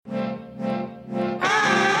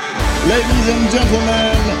Ladies and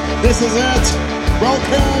gentlemen, this is it.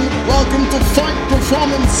 Welcome to Fight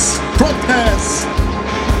Performance Podcast.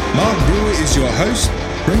 Mark Brewer is your host,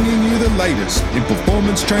 bringing you the latest in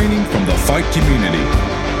performance training from the fight community.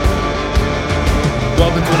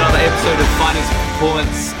 Welcome to another episode of Fighters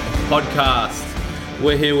Performance Podcast.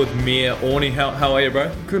 We're here with Mir Orni. How are you,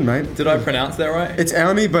 bro? Good, mate. Did I pronounce that right? It's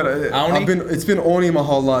Arnie, but it's been Orni my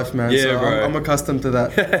whole life, man. Yeah, so bro. I'm accustomed to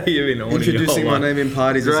that. You've been Orni. Introducing my name in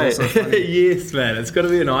parties is also funny. Yes, man. It's got to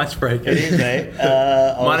be an icebreaker. It is, mate.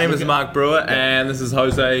 My name is Mark Brewer, and this is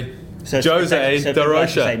Jose people like to say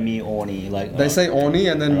DeRocha. me Orni, like They say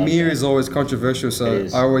Orni, and then like Mir that. is always controversial, so It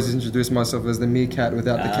is. I always introduce myself as the meerkat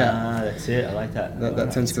without the cat. that's it. I like that.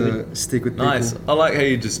 That tends to stick with people. Nice. I like how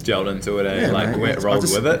you just gelled into it and Yeah, mate. rolled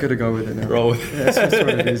with it. Gotta go with it now. Roll with Yeah, that's what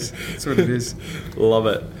it is. That's what it is. Love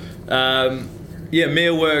it.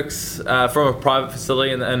 Mir works from a private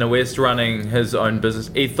facility in the West, running his own business,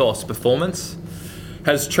 Ethos Performance.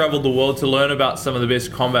 Has travelled the world to learn about some of the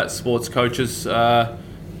best combat sports coaches.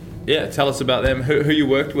 Tell us about them. Who you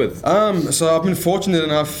worked with? So I've been fortunate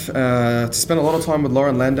enough to spend a lot of time with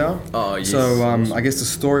Lauren Landau. Oh, yes. So I guess the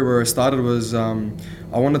story where it started was I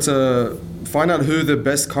wanted to find out who the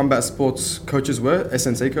best combat sports coaches were,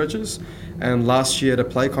 SNC coaches. And last year at a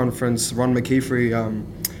play conference, Ron McKeefery,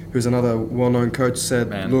 who's another well-known coach, said,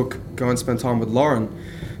 Man. look, go and spend time with Lauren.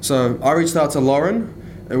 So I reached out to Lauren.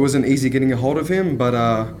 It wasn't easy getting a hold of him, but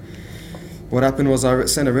what happened was I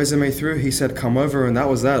sent a resume through. He said, come over, and that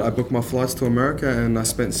was that. I booked my flights to America, and I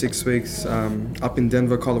spent 6 weeks up in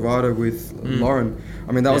Denver, Colorado with Lauren.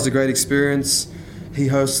 I mean, that was a great experience. He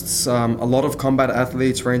hosts a lot of combat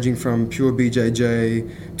athletes, ranging from pure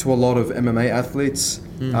BJJ to a lot of MMA athletes.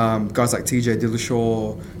 Guys like TJ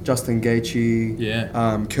Dillashaw, Justin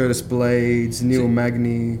Gaethje, Curtis Blades, Neil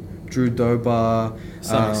Magny, Drew Dobar.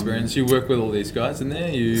 Some experience. You work with all these guys in there?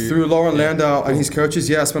 Through Lauren Landau and his coaches,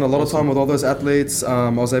 I spent a lot of time with all those athletes. I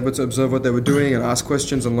was able to observe what they were doing and ask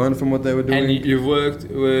questions and learn from what they were doing. And you've worked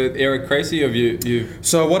with Eric Cressy, or you?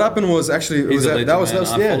 So what happened was actually He's a legend, that was man.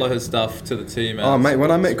 I yeah. follow his stuff to the team. Oh mate, when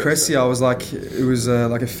I met Cressy, I was like, it was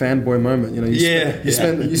like a fanboy moment. You know,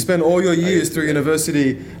 you spend all your years through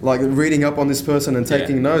university like reading up on this person and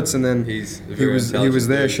taking notes, and then he was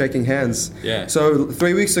there shaking hands. Yeah. So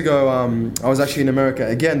 3 weeks ago, I was actually in America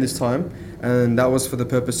again this time, and that was for the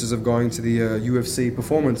purposes of going to the UFC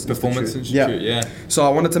Performance Institute. Yeah. So I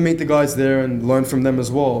wanted to meet the guys there and learn from them as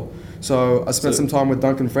well. So I spent some time with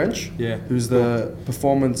Duncan French, who's the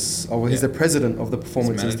he's the president of the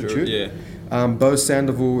Performance Institute. Yeah. Bo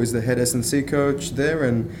Sandoval is the head S&C coach there,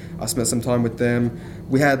 and I spent some time with them.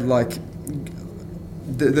 We had like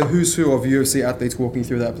the who's who of UFC athletes walking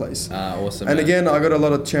through that place. Awesome. And man. again, I got a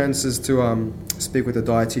lot of chances to speak with the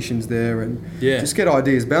dietitians there and just get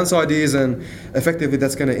ideas, bounce ideas, and effectively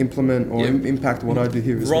that's going to implement or impact what I do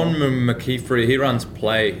here as Ron well. McKeefery, he runs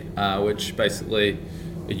Play, which basically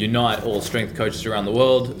unite all strength coaches around the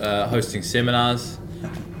world, hosting seminars.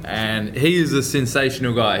 And he is a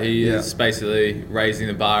sensational guy. He is basically raising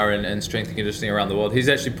the bar in strength and conditioning around the world. He's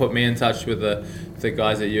actually put me in touch with the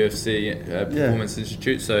guys at UFC Performance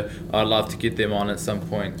Institute, so I'd love to get them on at some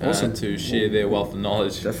point to share their wealth of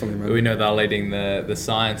knowledge. Definitely, man. We know they're leading the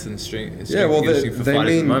science and strength and well, conditioning for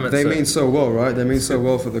fighters at the moment. They mean so well, right? They mean so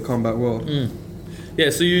well for the combat world. Yeah,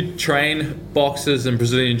 so you train boxers and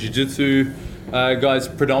Brazilian Jiu-Jitsu guys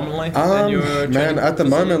predominantly? Man, at the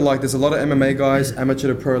moment, like there's a lot of MMA guys, amateur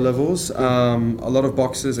to pro levels. A lot of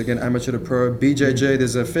boxers, again, amateur to pro. BJJ,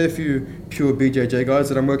 there's a fair few pure BJJ guys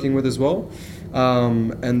that I'm working with as well.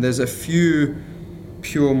 And there's a few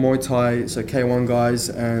pure Muay Thai, so K1 guys,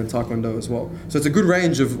 and Taekwondo as well. So it's a good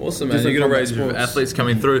range of awesome, man. You got a range of athletes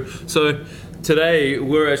coming through. So today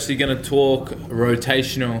we're actually going to talk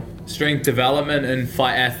rotational strength development and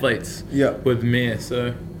fight athletes with Mir.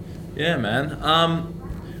 So yeah, man.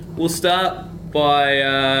 We'll start by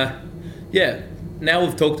now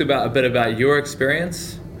we've talked about a bit about your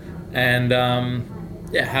experience and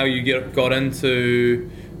how you got into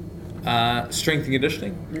strength and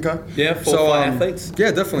conditioning. Okay. Yeah, for fight athletes.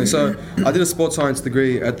 Yeah, definitely. So I did a sports science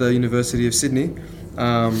degree at the University of Sydney.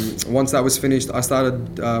 Once that was finished, I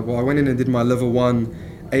started. I went in and did my level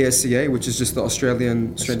 1 ASCA, which is just the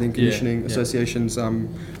Australian Strength and Conditioning Association's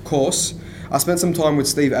course. I spent some time with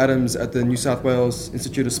Steve Adams at the New South Wales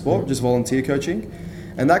Institute of Sport, just volunteer coaching.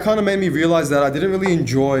 And that kind of made me realize that I didn't really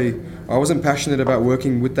enjoy, I wasn't passionate about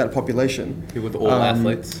working with that population. With all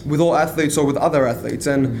athletes? With all athletes or with other athletes.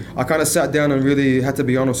 And I kind of sat down and really had to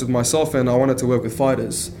be honest with myself, and I wanted to work with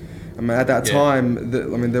fighters. I mean, at that time, they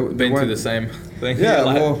been through the same thing. Yeah,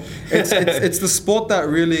 well, it's the sport that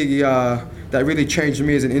really changed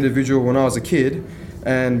me as an individual when I was a kid.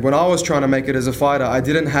 And when I was trying to make it as a fighter, I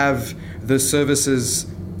didn't have the services,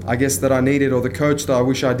 I guess, that I needed, or the coach that I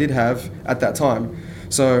wish I did have at that time.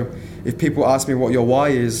 So if people ask me what your why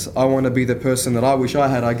is, I want to be the person that I wish I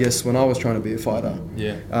had, I guess, when I was trying to be a fighter.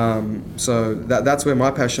 Yeah. So that's where my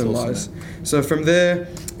passion That's lies. awesome, So from there,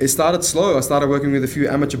 it started slow. I started working with a few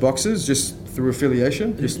amateur boxers just through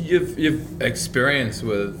affiliation. You've experience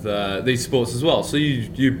with these sports as well. So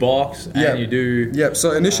you box and Yeah. you do. Yeah,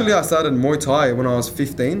 so initially I started Muay Thai when I was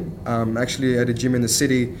 15, actually at a gym in the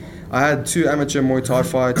city. I had 2 amateur Muay Thai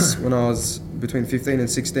fights when I was between 15 and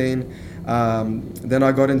 16. Then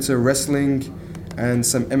I got into wrestling and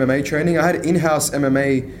some MMA training. I had in-house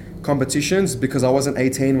MMA competitions because I wasn't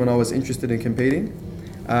 18 when I was interested in competing.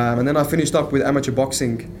 And then I finished up with amateur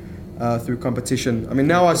boxing through competition. I mean,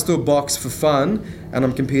 now I still box for fun, and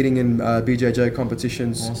I'm competing in BJJ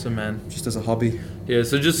competitions Awesome, man. just as a hobby. Yeah,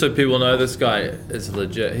 so just so people know, this guy is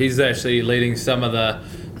legit. He's actually leading some of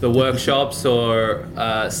the workshops or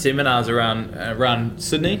seminars around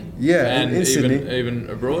Sydney. Yeah, and in Sydney. even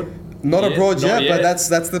abroad. Not Yeah, abroad not yet, but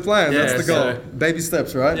that's the plan. Yeah, That's the goal. so- Baby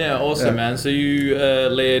steps, right? Yeah, awesome, man. So you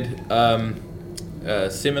led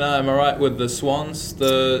seminar, am I right, with the Swans,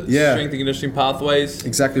 the Yeah. strength and conditioning pathways?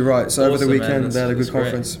 Exactly right. So over the Awesome, man. weekend, they had a That's good great.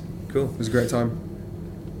 conference. Cool. It was a great time.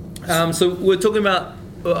 So we're talking about.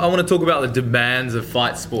 I want to talk about the demands of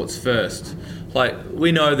fight sports first. Like,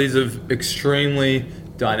 we know these are extremely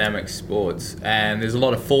dynamic sports, and there's a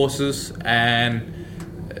lot of forces and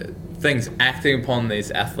things acting upon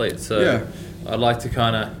these athletes. So Yeah. I'd like to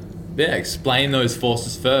kind of explain those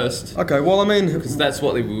forces first, Okay, well, I mean, because that's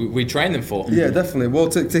what we train them for. yeah, definitely. Well,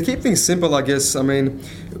 to keep things simple, I guess, I mean,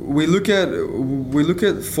 we look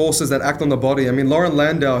at forces that act on the body. I mean, Lauren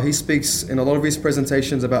Landau, he speaks in a lot of his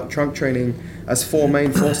presentations about trunk training as 4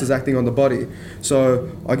 main forces acting on the body. So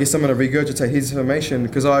I guess I'm going to regurgitate his information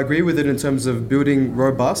because I agree with it in terms of building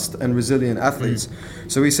robust and resilient athletes.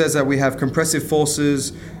 So he says that we have compressive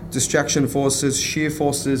forces, distraction forces, shear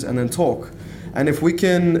forces, and then torque. And if we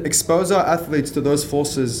can expose our athletes to those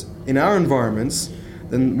forces in our environments,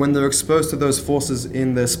 then when they're exposed to those forces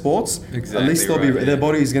in their sports, at Exactly least they'll right, be, yeah. their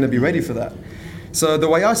body is going to be ready for that. So the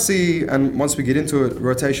way I see, and once we get into it,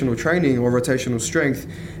 rotational training or rotational strength,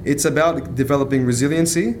 it's about developing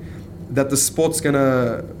resiliency, that the sport's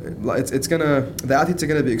gonna, the athletes are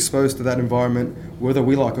gonna be exposed to that environment whether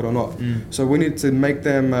we like it or not. So we need to make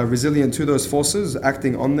them resilient to those forces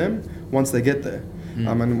acting on them once they get there.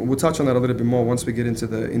 And we'll touch on that a little bit more once we get into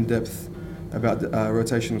the in-depth about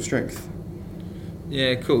rotational strength.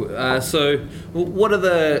 Yeah, cool. So what are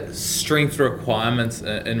the strength requirements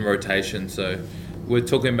in rotation? So we're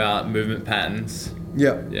talking about movement patterns.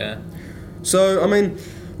 Yeah. Yeah. So, I mean,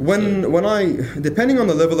 when I, depending on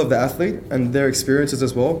the level of the athlete and their experiences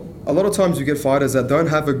as well, a lot of times you get fighters that don't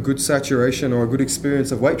have a good saturation or a good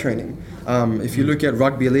experience of weight training. If you look at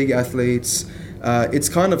rugby league athletes, it's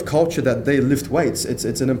kind of culture that they lift weights.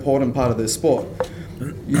 It's an important part of their sport.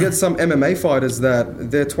 You get some MMA fighters that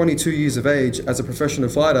they're 22 years of age as a professional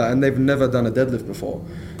fighter and they've never done a deadlift before.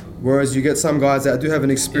 Whereas you get some guys that do have an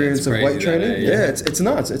experience of crazy weight that, training. yeah. It's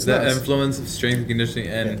nuts. It's The nuts. influence of strength and conditioning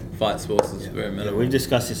and fight sports is very Yeah, minimal. we've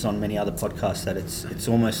discussed this on many other podcasts that it's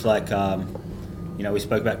almost like we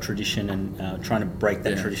spoke about tradition and trying to break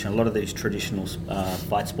that Yeah. tradition. A lot of these traditional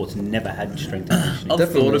fight sports never had strength and conditioning. I've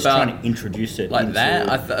Definitely. thought It's trying about to introduce it like into, that.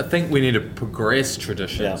 I think we need to progress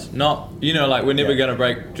traditions. Yeah. Not, like we're never Yeah. going to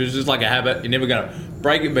break, just like a habit, you're never going to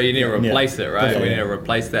break it, but you need to replace it, right? Yeah. We need to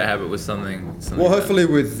replace that habit with something Well, better. hopefully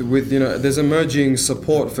with there's emerging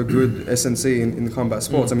support for good S&C in the combat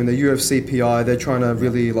sports. I mean, the UFC PI, they're trying to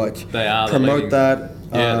really They are the promote leading- that.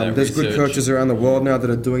 Yeah, there's good research. coaches around the world now that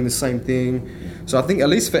are doing the same thing. So I think at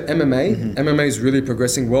least for MMA, MMA is really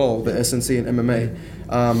progressing well, the S&C and MMA.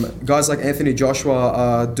 Guys like Anthony Joshua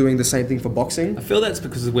are doing the same thing for boxing. I feel that's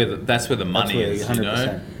because of that's where the money is,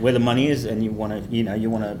 100%. Where the money is, and you want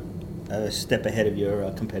to step ahead of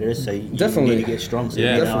your competitors, so you Definitely. need to get strong. So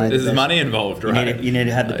Yeah, you know, there's there's- money involved, You right? need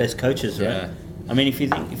to have the best coaches, right? Yeah. I mean, if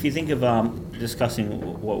you think of discussing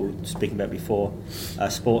what we were speaking about before,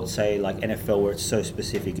 sports, say like NFL, where it's so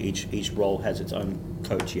specific, each role has its own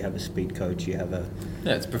coach. You have a speed coach, you have a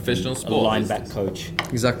It's professional a sport. lineback coach.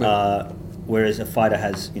 Exactly. Whereas a fighter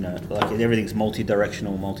has, like everything's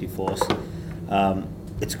multi-directional, multi-force.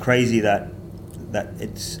 It's crazy that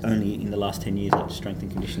it's only in the last 10 years that strength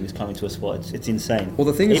and conditioning is coming to a sport. It's insane. Well,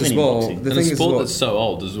 the thing is Even as in well, boxing. the And thing a is sport well, that's so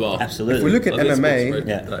old as well. Absolutely. if we look at Like, this MMA, sport's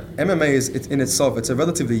Yeah. like- MMA is in itself, it's a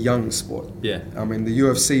relatively young sport. Yeah. I mean, the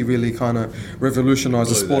UFC really kind of revolutionized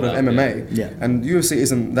the Blew sport that of up, MMA. yeah. And UFC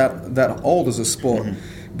isn't that old as a sport.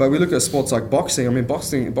 But we look at sports like boxing. I mean,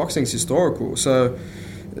 boxing's historical. So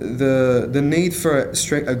the need for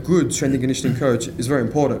a good strength and conditioning coach is very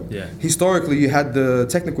important. Yeah. Historically, you had the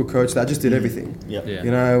technical coach that just did everything. Yeah. Yeah.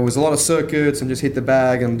 You know, it was a lot of circuits and just hit the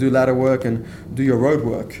bag and do ladder work and do your road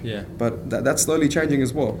work. Yeah. But that's slowly changing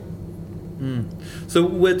as well. So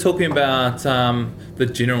we're talking about the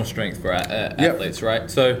general strength for athletes, right?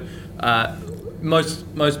 So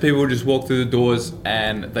most people just walk through the doors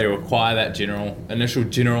and they require that initial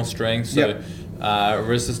general strength. So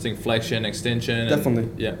resisting flexion, extension. Definitely.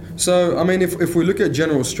 Yeah. So, I mean, if we look at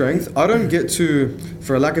general strength, I don't get to,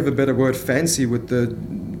 for lack of a better word, fancy with the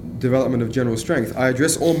development of general strength. I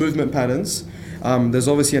address all movement patterns. There's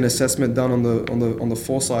obviously an assessment done on the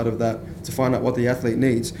foresight of that to find out what the athlete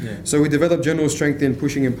needs. Yeah. So we develop general strength in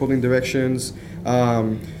pushing and pulling directions,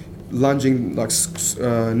 lunging, like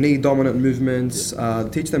knee dominant movements,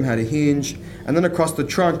 teach them how to hinge, and then across the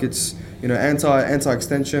trunk it's anti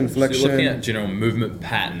extension, flexion. So you're looking at general movement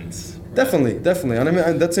patterns. Right? Definitely, and I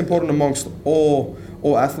mean that's important amongst all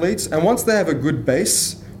athletes. And once they have a good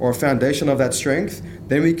base or a foundation of that strength,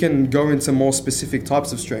 then we can go into more specific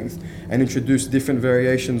types of strength and introduce different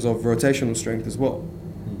variations of rotational strength as well.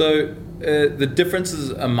 So the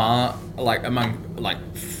differences among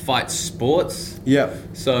fight sports. Yeah.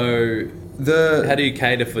 So how do you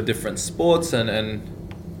cater for different sports and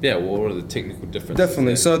what are the technical differences? Definitely.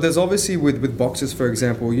 there? So there's obviously with boxers, for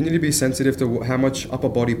example, you need to be sensitive to how much upper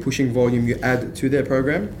body pushing volume you add to their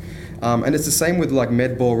program. And it's the same with like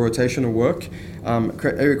med ball rotational work.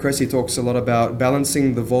 Eric Cressy talks a lot about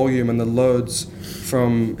balancing the volume and the loads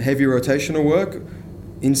from heavy rotational work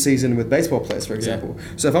in season with baseball players, for example. Yeah.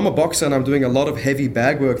 So if I'm a boxer and I'm doing a lot of heavy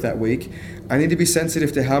bag work that week, I need to be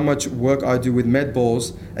sensitive to how much work I do with med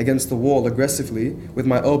balls against the wall aggressively with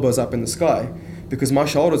my elbows up in the sky, because my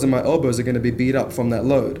shoulders and my elbows are going to be beat up from that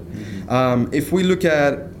load. Mm-hmm. If we look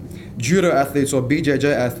at judo athletes or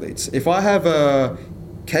BJJ athletes, if I have a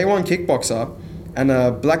K1 kickboxer and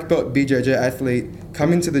a black belt BJJ athlete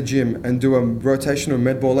come into the gym and do a rotational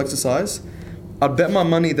med ball exercise, I'd bet my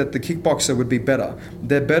money that the kickboxer would be better.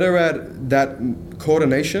 They're better at that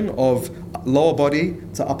coordination of lower body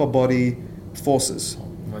to upper body forces.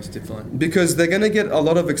 Most definitely. Because they're going to get a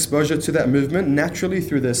lot of exposure to that movement naturally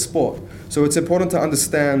through their sport. So it's important to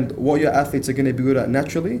understand what your athletes are going to be good at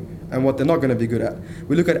naturally and what they're not going to be good at.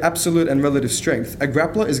 We look at absolute and relative strength. A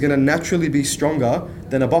grappler is going to naturally be stronger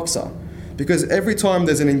than a boxer, because every time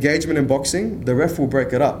there's an engagement in boxing, the ref will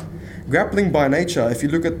break it up. Grappling by nature, if you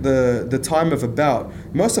look at the time of a bout,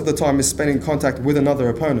 most of the time is spent in contact with another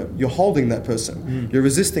opponent. You're holding that person, you're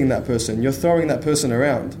resisting that person, you're throwing that person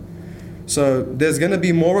around. So there's going to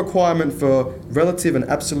be more requirement for relative and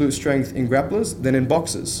absolute strength in grapplers than in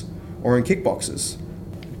boxers or in kickboxers.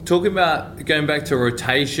 Talking about going back to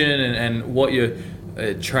rotation and what you're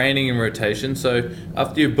training in rotation. So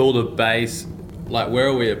after you build a base, like where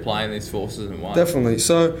are we applying these forces and why? Definitely.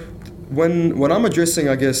 So when I'm addressing,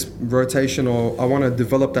 I guess, rotation, or I want to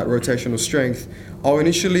develop that rotational strength, I'll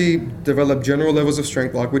initially develop general levels of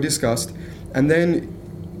strength like we discussed, and then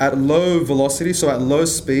at low velocity, so at low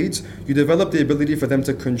speeds, you develop the ability for them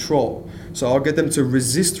to control. So I'll get them to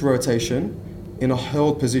resist rotation in a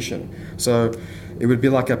held position. So it would be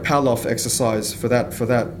like a Pallof exercise for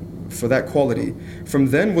that quality. From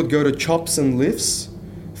then would go to chops and lifts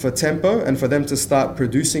for tempo and for them to start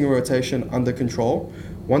producing a rotation under control.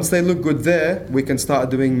 Once they look good there, we can start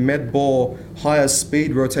doing med ball, higher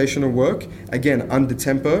speed rotational work, again under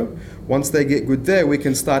tempo. Once they get good there, we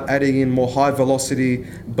can start adding in more high velocity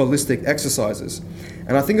ballistic exercises.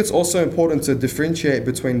 And I think it's also important to differentiate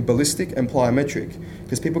between ballistic and plyometric,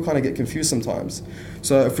 because people kind of get confused sometimes.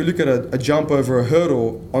 So if we look at a jump over a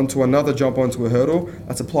hurdle onto another jump onto a hurdle,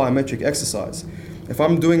 that's a plyometric exercise. If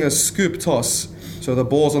I'm doing a scoop toss, so the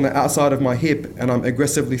ball's on the outside of my hip and I'm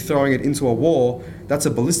aggressively throwing it into a wall, that's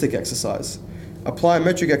a ballistic exercise. A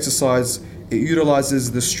plyometric exercise, it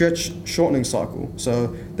utilizes the stretch shortening cycle,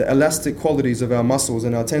 so the elastic qualities of our muscles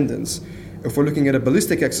and our tendons. If we're looking at a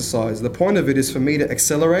ballistic exercise, the point of it is for me to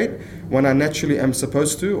accelerate when I naturally am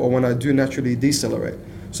supposed to, or when I do naturally decelerate.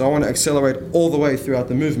 So I want to accelerate all the way throughout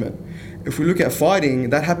the movement. If we look at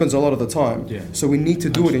fighting, that happens a lot of the time. Yeah. So we need to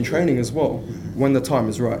do it in training as well, when the time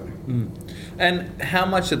is right. And how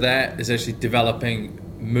much of that is actually developing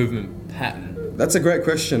movement pattern? That's a great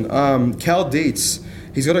question. Cal Dietz,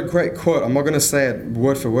 he's got a great quote. I'm not going to say it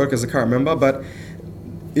word for word because I can't remember, but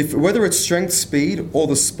whether it's strength, speed, or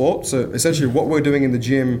the sport, so essentially what we're doing in the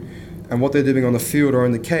gym and what they're doing on the field or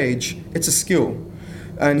in the cage, it's a skill.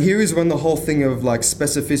 And here is when the whole thing of like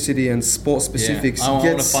specificity and sport specifics I want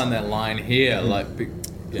to gets... find that line here.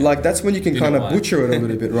 Like that's when you can kind of butcher it a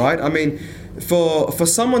little bit, right? I mean, for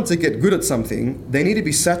someone to get good at something, they need to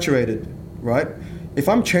be saturated, right? if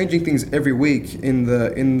I'm changing things every week in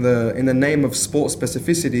the name of sport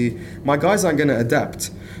specificity, my guys aren't going to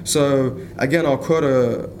adapt. So again, I'll quote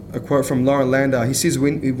a quote from Lauren Landau. He says,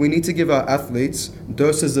 we need to give our athletes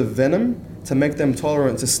doses of venom to make them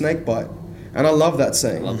tolerant to snake bite. And I love that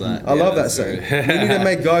saying. I love that. I love that saying. We need to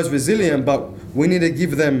make guys resilient, but we need to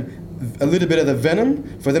give them a little bit of the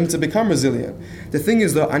venom for them to become resilient. The thing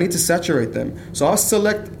is, though, I need to saturate them. So I'll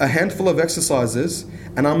select a handful of exercises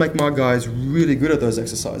and I'll make my guys really good at those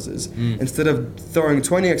exercises instead of throwing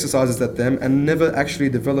 20 exercises at them and never actually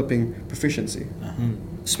developing proficiency.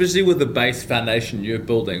 Especially with the base foundation you're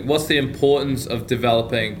building, what's the importance of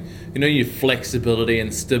developing, your flexibility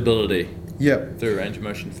and stability through range of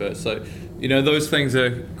motion first? So, those things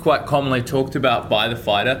are quite commonly talked about by the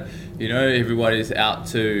fighter. Everybody's out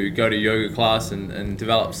to go to yoga class and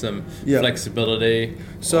develop some flexibility.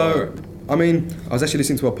 So, I was actually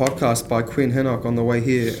listening to a podcast by Quinn Hennock on the way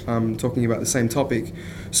here, talking about the same topic.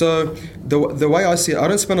 So, the way I see it, I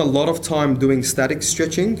don't spend a lot of time doing static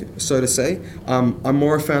stretching, so to say. I'm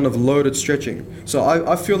more a fan of loaded stretching. So,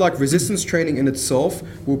 I feel like resistance training in itself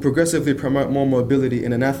will progressively promote more mobility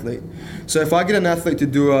in an athlete. So, if I get an athlete to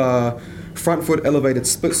do a front foot elevated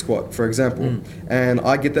split squat, for example, and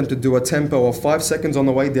I get them to do a tempo of 5 seconds on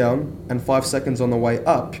the way down and 5 seconds on the way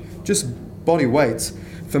up, just body weight,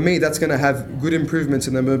 for me that's going to have good improvements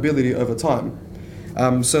in their mobility over time.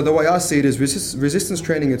 So the way I see it is resistance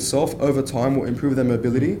training itself over time will improve their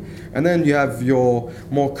mobility, and then you have your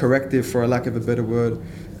more corrective, for a lack of a better word,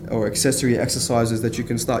 or accessory exercises that you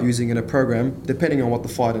can start using in a program depending on what the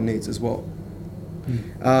fighter needs as well.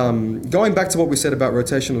 Going back to what we said about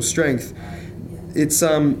rotational strength, it's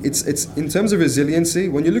in terms of resiliency.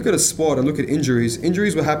 When you look at a sport and look at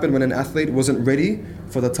injuries will happen when an athlete wasn't ready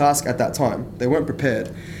for the task at that time. They weren't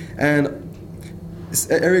prepared. And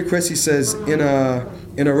Eric Cressy says, in a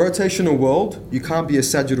rotational world, you can't be a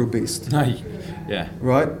sagittal beast. Yeah.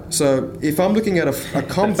 Right? So if I'm looking at a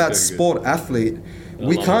combat sport athlete,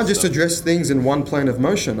 we can't just address things in one plane of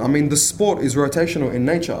motion. The sport is rotational in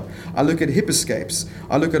nature. I look at hip escapes.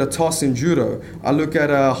 I look at a toss in judo. I look at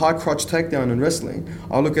a high crotch takedown in wrestling.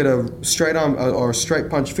 I look at a straight arm or a straight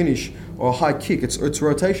punch finish or a high kick. It's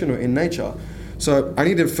rotational in nature. So I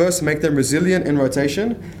need to first make them resilient in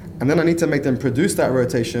rotation, and then I need to make them produce that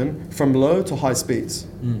rotation from low to high speeds.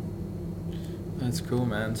 That's cool,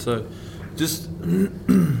 man. So just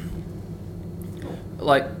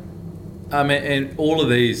and all of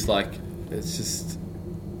these, it's just,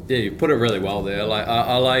 you put it really well there.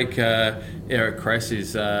 I like Eric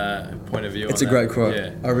Cressy's point of view. It's a great quote.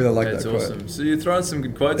 Yeah. I really like that quote. It's awesome. So you're throwing some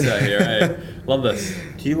good quotes out here. Hey? Love this.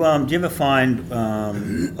 Do you ever find,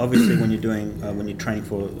 obviously, when you're doing when you're training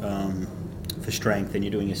for strength and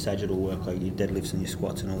you're doing your sagittal work, like your deadlifts and your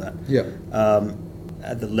squats and all that? Yeah.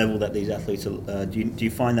 At the level that these athletes are, do you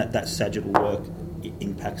find that sagittal work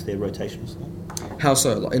impacts their rotational skill? How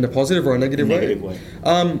so? In a positive or a negative way?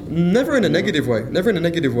 Never in a negative way. Never in a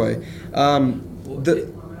negative way.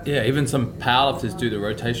 Even some powerlifters do the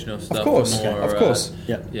rotational stuff. Of course.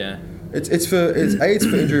 Yeah. It's for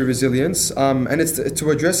injury resilience, and it's to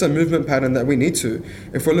address a movement pattern that we need to.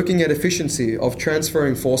 If we're looking at efficiency of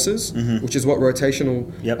transferring forces, which is what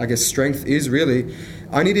rotational, strength is really,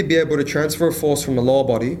 I need to be able to transfer a force from the lower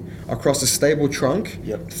body across a stable trunk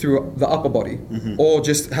through the upper body, or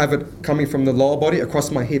just have it coming from the lower body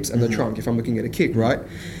across my hips and the trunk if I'm looking at a kick, right?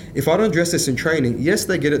 If I don't address this in training, yes,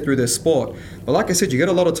 they get it through their sport. But like I said, you get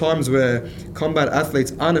a lot of times where combat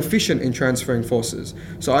athletes aren't efficient in transferring forces.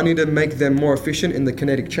 So I need to make them more efficient in the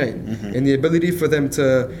kinetic chain, in the ability for them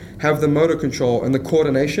to have the motor control and the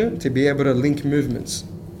coordination to be able to link movements.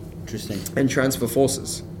 Interesting. And transfer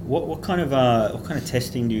forces. What kind of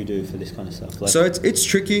testing do you do for this kind of stuff? So it's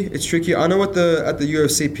tricky. It's tricky. I know at the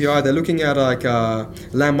UFCPI they're looking at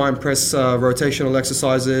landmine press rotational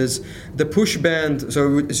exercises. The push band,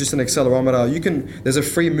 so it's just an accelerometer. There's a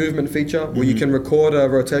free movement feature where you can record a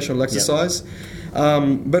rotational exercise.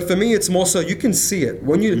 But for me, it's more so you can see it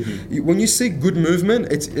when you see good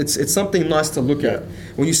movement. It's something nice to look at.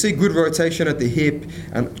 When you see good rotation at the hip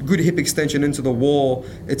and good hip extension into the wall,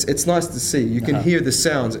 it's nice to see. You can hear the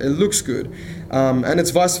sounds. It looks good, and it's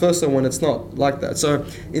vice versa when it's not like that. So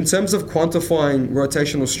in terms of quantifying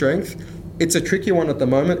rotational strength, it's a tricky one at the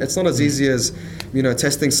moment. It's not as easy as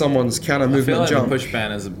testing someone's counter movement jump. I feel like a push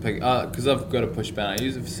band is a big, because I've got a push band. I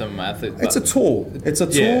use it for some of my athletes. It's a tool. It's a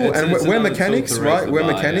tool, and we're mechanics, right? We're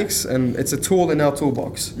mechanics, and it's a tool in our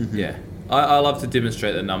toolbox. Yeah. I love to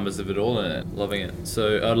demonstrate the numbers of it all and loving it.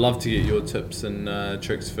 So I'd love to get your tips and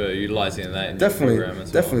tricks for utilising that in your program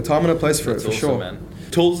as well. Definitely. Time and a place for it, for awesome, sure. Man.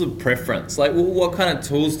 tools of preference. Like, what kind of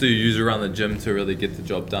tools do you use around the gym to really get the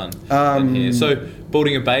job done? In here? So,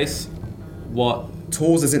 building a base, what?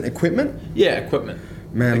 Tools as in equipment? Yeah, equipment.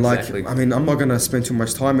 Man, Exactly. like, I mean, I'm not gonna spend too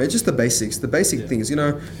much time. It's just the basics, things. You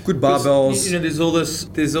know, good barbells. You know,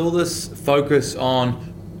 there's all this focus on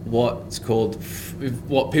what's called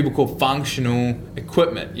what people call functional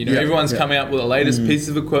equipment. You know, everyone's coming up with the latest piece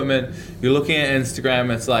of equipment. You're looking at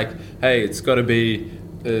Instagram, it's like, hey, it's got to be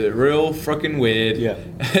real freaking weird. Yeah.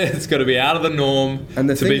 It's got to be out of the norm And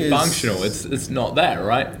the to thing be is- functional. It's not that,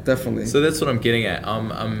 right? Definitely. So that's what I'm getting at.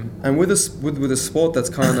 And with a sport that's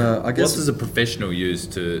kind of, I What guess, does a professional use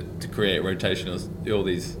to create rotational, all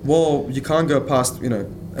these? well, you can't go past, you know,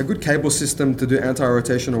 a good cable system to do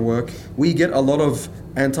anti-rotational work. We get a lot of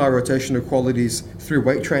anti-rotational qualities through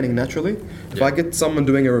weight training naturally. If I get someone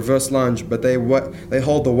doing a reverse lunge, but they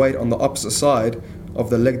hold the weight on the opposite side of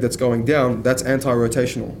the leg that's going down, that's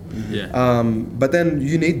anti-rotational. Yeah. But then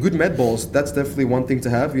you need good med balls. That's definitely one thing to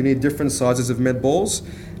have. You need different sizes of med balls.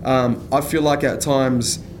 I feel like at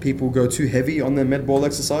times people go too heavy on their med ball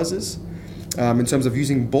exercises. In terms of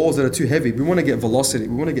using balls that are too heavy. We want to get velocity.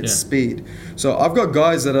 We want to get speed. So I've got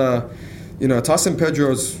guys that are, you know, Tyson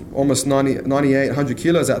Pedro's almost 98, 100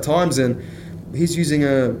 kilos at times, and he's using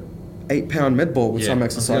a 8-pound med ball with some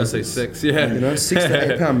exercises. I was gonna say 6, yeah. You know, 6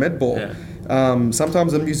 to 8 pound med ball. Yeah.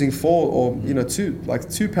 Sometimes I'm using 4 or, you know,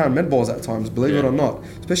 2-pound med balls at times, believe it or not.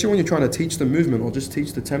 Especially when you're trying to teach the movement or just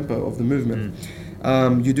teach the tempo of the movement.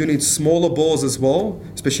 You do need smaller balls as well,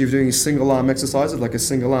 especially if you're doing single arm exercises like a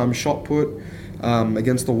single arm shot put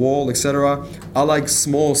against the wall, etc. I like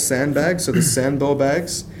small sandbags, so the sandbell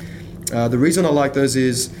bags. The reason I like those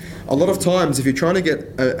is a lot of times if you're trying to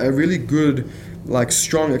get a really good, like,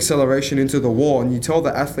 strong acceleration into the wall and you tell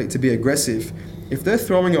the athlete to be aggressive, if they're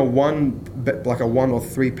throwing a 1 or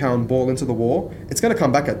 3 pound ball into the wall, it's going to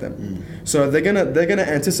come back at them. So they're gonna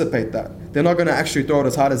anticipate that. They're not going to actually throw it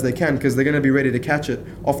as hard as they can because they're going to be ready to catch it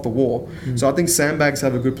off the wall. So I think sandbags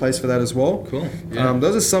have a good place for that as well. Cool. Yeah.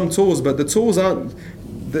 Those are some tools, but the tools aren't.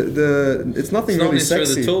 It's nothing It's not really necessarily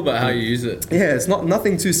sexy. the tool, but how you use it. Yeah, it's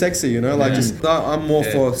nothing too sexy, you know. Like just I'm more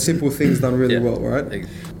for simple things done really well, right?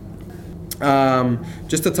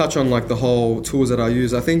 Just to touch on like the whole tools that I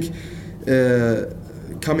use, I think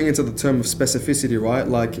coming into the term of specificity, right?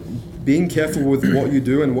 Like being careful with what you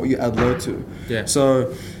do and what you add load to. Yeah.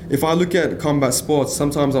 So if I look at combat sports,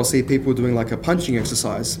 sometimes I'll see people doing like a punching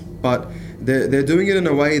exercise, but they're doing it in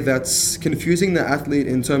a way that's confusing the athlete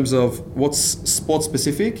in terms of what's sport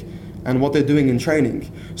specific and what they're doing in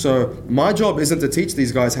training. So my job isn't to teach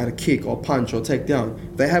these guys how to kick or punch or take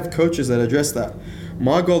down. They have coaches that address that.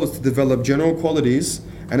 My goal is to develop general qualities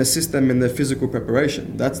and assist them in their physical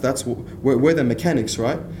preparation. We're the mechanics,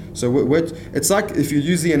 right? So it's like if you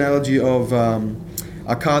use the analogy of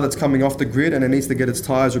a car that's coming off the grid and it needs to get its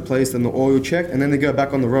tires replaced and the oil checked and then they go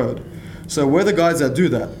back on the road. So we're the guys that do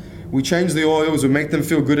that. We change the oils, we make them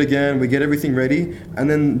feel good again, we get everything ready, and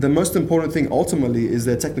then the most important thing ultimately is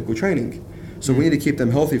their technical training. So we need to keep them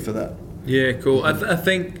healthy for that. Yeah, cool. I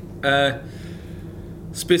think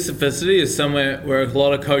specificity is somewhere where a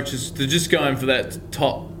lot of coaches, they're just going for that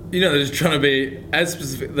top, you know, they're just trying to be as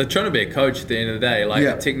specific, they're trying to be a coach at the end of the day, like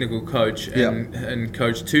a technical coach and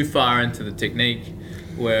coach too far into the technique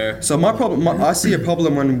where... So I see a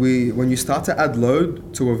problem when you start to add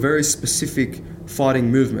load to a very specific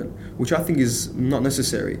fighting movement, which I think is not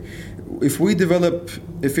necessary. If we develop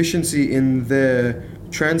efficiency in their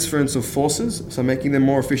transference of forces, so making them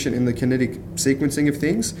more efficient in the kinetic sequencing of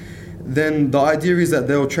things, then the idea is that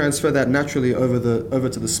they'll transfer that naturally over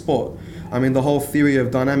to the sport. I mean, the whole theory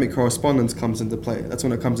of dynamic correspondence comes into play. That's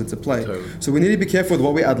when it comes into play. Totally. So we need to be careful with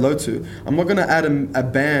what we add load to. I'm not going to add a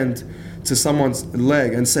band to someone's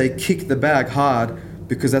leg and say kick the bag hard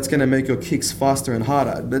because that's going to make your kicks faster and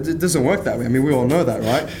harder. It doesn't work that way. I mean, we all know that,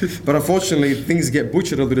 right? But unfortunately, things get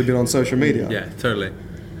butchered a little bit on social media. Yeah, totally.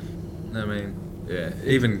 I mean,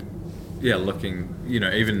 even looking, you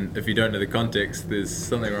know, even if you don't know the context, there's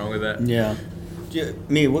something wrong with that. Yeah.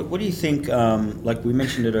 Mia, what do you think, like we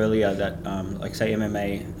mentioned it earlier, that like say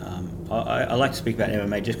MMA, I like to speak about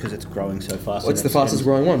MMA just because it's growing so fast. It's the fastest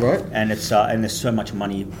growing one, right? And it's and there's so much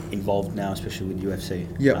money involved now, especially with UFC.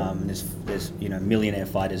 Yeah. There's you know millionaire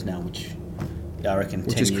fighters now, which I reckon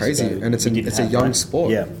which 10 is years crazy, ago, and it's a young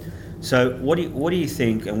sport. Yeah. So what do you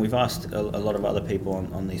think? And we've asked a lot of other people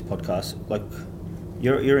on these podcasts. Like,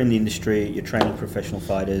 you're in the industry, you're training professional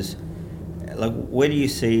fighters. Like, where do you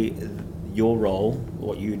see your role,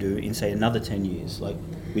 what you do, in say another 10 years? Like,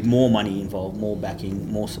 with more money involved, more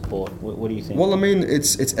backing, more support? What do you think? Well, I mean,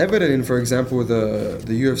 it's evident in, for example, the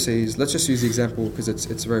UFC's. Let's just use the example because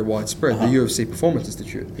it's very widespread. The UFC Performance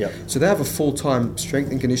Institute. Yep. So they have a full-time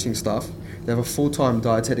strength and conditioning staff. They have a full-time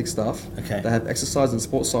dietetic staff. Okay. They have exercise and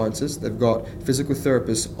sports sciences. They've got physical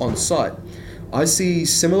therapists on site. I see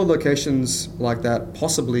similar locations like that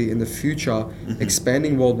possibly in the future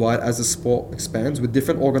expanding worldwide as the sport expands with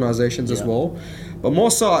different organizations as well. But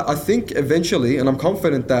more so, I think eventually, and I'm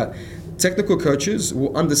confident that technical coaches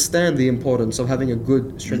will understand the importance of having a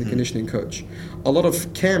good strength and conditioning coach. A lot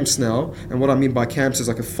of camps now, and what I mean by camps is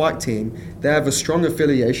like a fight team, they have a strong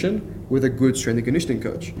affiliation with a good strength and conditioning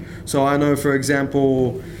coach. So I know, for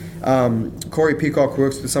example, Corey Peacock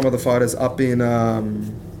works with some of the fighters up in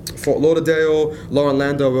Fort Lauderdale. Lauren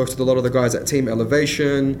Lando works with a lot of the guys at Team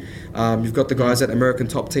Elevation. You've got the guys at American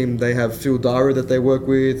Top Team. They have Phil Dara that they work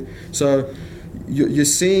with. So you're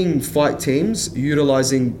seeing fight teams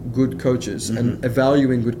utilizing good coaches and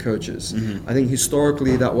evaluating good coaches. I think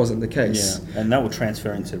historically that wasn't the case. Yeah, and that will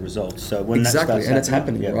transfer into results. So when Exactly, that and it's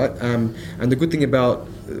happening, right? And the good thing about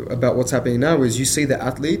what's happening now is you see the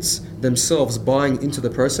athletes themselves buying into the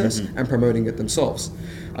process and promoting it themselves.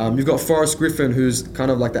 You've got Forrest Griffin, who's kind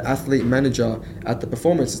of like the athlete manager at the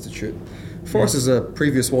Performance Institute. Forrest is a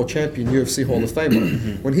previous world champion, UFC Hall of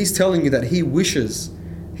Famer. When he's telling you that he wishes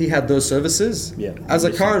he had those services, as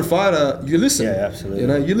a current fighter, you listen. Yeah, absolutely. You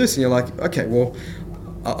know, you listen. You're like, okay, well,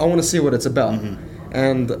 I want to see what it's about,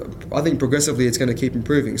 and I think progressively it's going to keep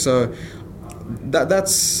improving. So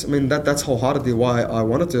that's wholeheartedly why I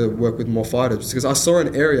wanted to work with more fighters, because I saw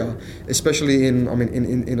an area, especially in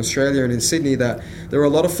Australia and in Sydney, that there were a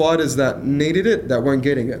lot of fighters that needed it that weren't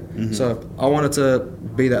getting it. So I wanted to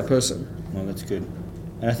be that person. Well, that's good.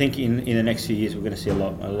 And I think in the next few years we're going to see a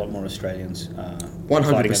lot more Australians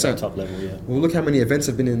 100%. fighting at that top level. Yeah. Well, look how many events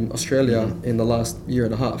have been in Australia in the last year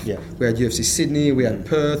and a half. Yeah. We had UFC Sydney, we had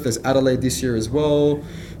Perth, there's Adelaide this year as well.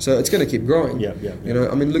 So it's going to keep growing. You know,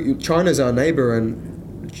 I mean, look, China's our neighbour,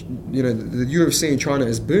 and you know the UFC in China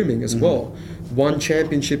is booming as well. One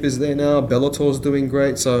championship is there now. Bellator's doing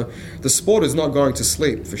great. So the sport is not going to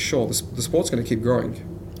sleep for sure. The sport's going to keep growing.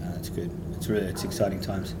 That's good. It's exciting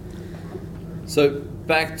times. So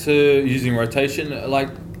back to using rotation, like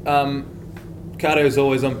cardio is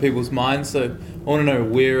always on people's minds. So I want to know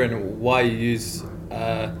where and why you use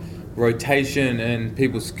rotation in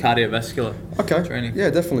people's cardiovascular training. Yeah,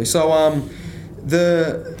 definitely. So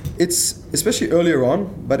it's especially earlier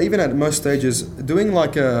on, but even at most stages, doing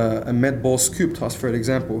like a med ball scoop task, for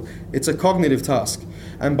example, it's a cognitive task.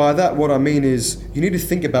 And by that, what I mean is you need to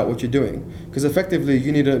think about what you're doing, because effectively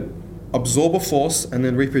you need to absorb a force and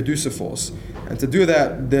then reproduce a force. And to do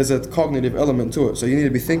that, there's a cognitive element to it. So you need to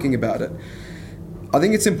be thinking about it. I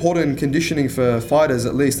think it's important in conditioning for fighters,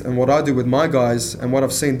 at least, and what I do with my guys and what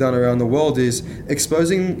I've seen done around the world is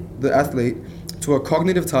exposing the athlete to a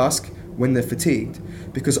cognitive task when they're fatigued.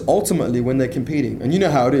 Because ultimately, when they're competing, and you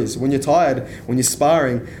know how it is, when you're tired, when you're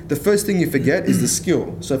sparring, the first thing you forget is the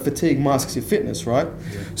skill. So fatigue masks your fitness, right?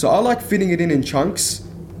 Yeah. So I like fitting it in chunks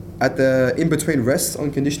at the in-between rests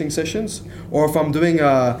on conditioning sessions, or if I'm doing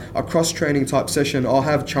a cross-training type session, I'll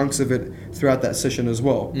have chunks of it throughout that session as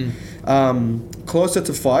well. Closer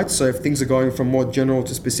to fights, so if things are going from more general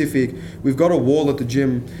to specific, we've got a wall at the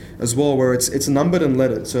gym as well where it's numbered and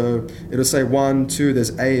lettered. So it'll say 1, 2,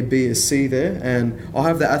 there's A, B, and C there, and I'll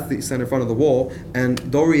have the athlete stand in front of the wall and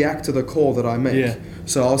they'll react to the call that I make. Yeah.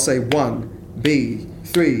 So I'll say 1, B,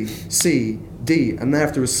 3, C, D, and they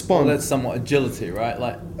have to respond. Well, that's somewhat agility, right?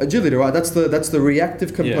 Like agility, right? That's the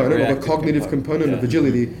reactive component or the cognitive component of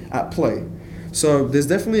agility at play. So there's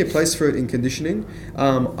definitely a place for it in conditioning.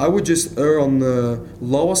 I would just err on the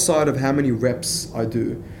lower side of how many reps I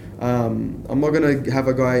do. I'm not going to have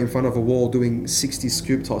a guy in front of a wall doing 60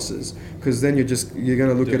 scoop tosses, because then you're going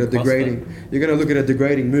to look at a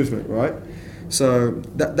degrading movement, right? So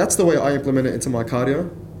that's the way I implement it into my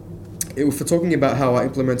cardio. For talking about how I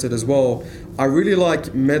implement it as well, I really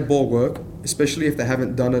like med ball work, especially if they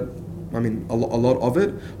haven't done it, a lot of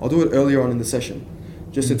it. I'll do it earlier on in the session,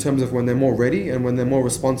 just in terms of when they're more ready and when they're more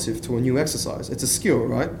responsive to a new exercise. It's a skill,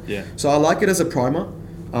 right? Yeah. So I like it as a primer,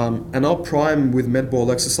 and I'll prime with med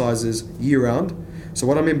ball exercises year round. So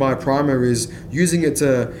what I mean by a primer is using it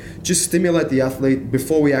to just stimulate the athlete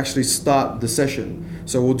before we actually start the session.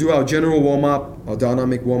 So we'll do our general warm-up, our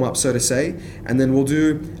dynamic warm-up, so to say, and then we'll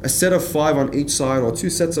do a set of 5 on each side, or 2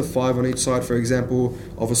 sets of 5 on each side, for example,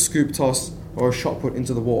 of a scoop toss or a shot put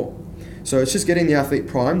into the wall. So it's just getting the athlete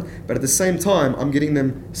primed, but at the same time, I'm getting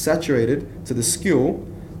them saturated to the skill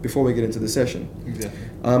before we get into the session. Exactly.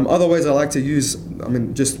 Other ways I like to use,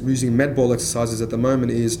 just using med ball exercises at the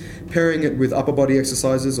moment is pairing it with upper body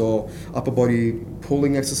exercises or upper body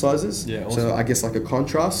pulling exercises. Yeah, awesome. So I guess like a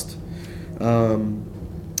contrast.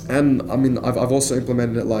 And I've also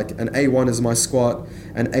implemented it like an A1 is my squat,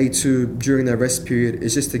 and A2 during their rest period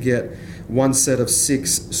is just to get one set of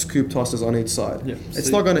 6 scoop tosses on each side. Yeah. It's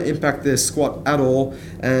not going to impact their squat at all,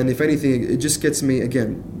 and if anything, it just gets me,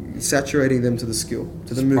 again, saturating them to the skill,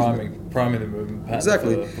 to the movement. Priming the movement pattern.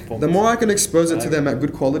 Exactly. For performance. The more I can expose it to them at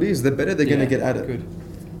good qualities, the better they're going to get at it. Good.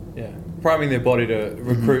 Yeah. Priming their body to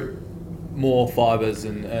recruit more fibers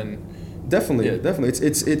and Definitely.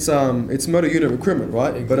 It's motor unit recruitment,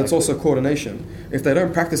 right? Exactly. But it's also coordination. If they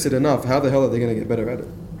don't practice it enough, how the hell are they going to get better at it?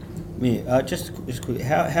 Just quickly,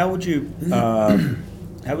 how would you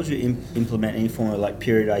implement any form of like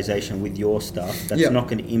periodization with your stuff that's not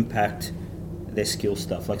going to impact their skill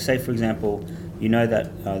stuff? Like, say for example, you know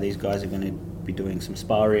that these guys are going to be doing some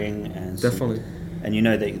sparring and Definitely. and you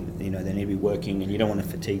know they need to be working, and you don't want to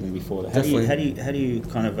fatigue them before that. How do you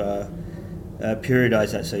kind of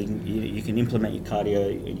periodize that so you can implement your cardio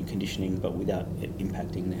and your conditioning, but without it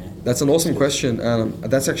impacting their... That's an awesome question.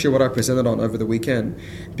 That's actually what I presented on over the weekend.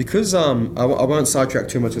 Because I won't sidetrack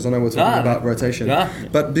too much because I know we're talking about rotation.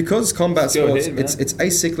 But because combat sports, it's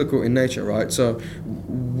acyclical in nature, right? So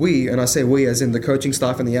we, and I say we as in the coaching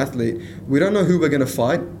staff and the athlete, we don't know who we're going to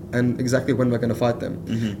fight and exactly when we're going to fight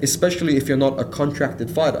them, especially if you're not a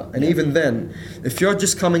contracted fighter. And even then, if you're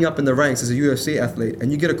just coming up in the ranks as a UFC athlete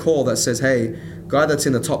and you get a call that says, hey, guy that's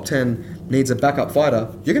in the top 10 needs a backup fighter,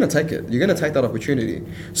 you're going to take it. You're going to take that opportunity.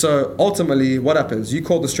 So ultimately, what happens? You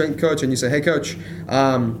call the strength coach and you say, hey, coach,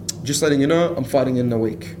 just letting you know, I'm fighting in a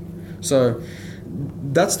week. So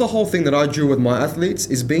that's the whole thing that I do with my athletes,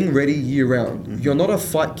 is being ready year round. You're not a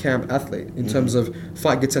fight camp athlete in terms of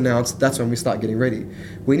fight gets announced, that's when we start getting ready.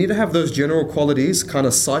 We need to have those general qualities kind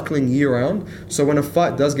of cycling year round, so when a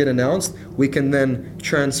fight does get announced, we can then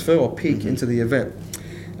transfer or peak into the event.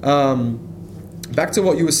 Back to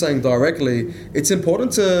what you were saying directly, it's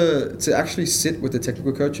important to actually sit with the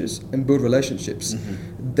technical coaches and build relationships.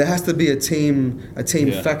 There has to be a team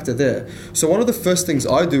factor there. So one of the first things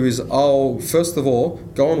I do is I'll first of all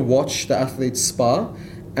go and watch the athletes spar,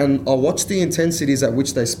 and I'll watch the intensities at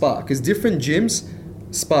which they spar, because different gyms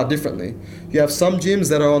spar differently. You have some gyms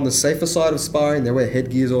that are on the safer side of sparring, they wear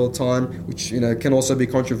headgears all the time, which can also be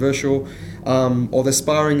controversial. Or their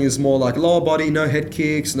sparring is more like lower body, no head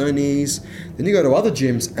kicks, no knees. Then you go to other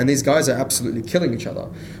gyms and these guys are absolutely killing each other.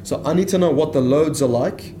 So I need to know what the loads are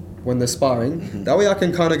like when they're sparring. That way I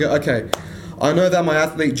can kind of go, okay, I know that my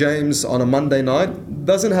athlete James on a Monday night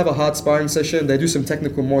doesn't have a hard sparring session. They do some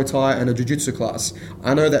technical Muay Thai and a Jiu-Jitsu class.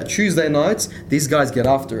 I know that Tuesday nights, these guys get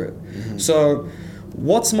after it. So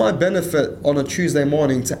what's my benefit on a Tuesday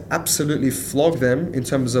morning to absolutely flog them in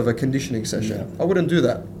terms of a conditioning session? I wouldn't do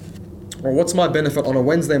that. Or what's my benefit on a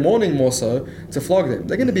Wednesday morning more so to flog them?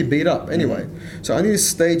 They're going to be beat up anyway. So I need to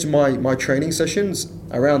stage my training sessions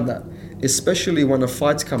around that, especially when a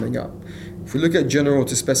fight's coming up. If we look at general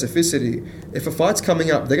to specificity, if a fight's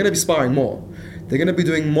coming up, they're going to be sparring more. They're going to be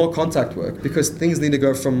doing more contact work because things need to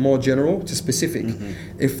go from more general to specific.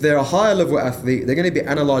 If they're a higher level athlete, they're going to be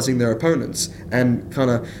analyzing their opponents and kind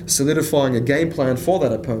of solidifying a game plan for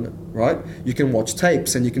that opponent, right? You can watch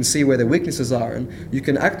tapes and you can see where their weaknesses are and you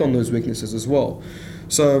can act on those weaknesses as well.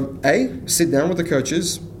 So sit down with the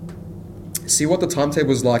coaches, see what the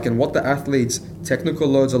timetable is like and what the athlete's technical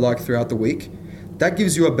loads are like throughout the week. That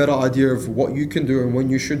gives you a better idea of what you can do and when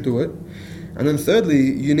you should do it. And then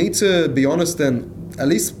thirdly, you need to be honest and at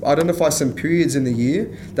least identify some periods in the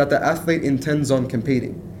year that the athlete intends on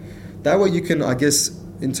competing. That way you can, I guess,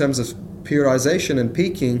 in terms of periodization and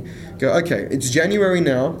peaking, go, okay, it's January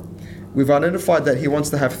now. We've identified that he wants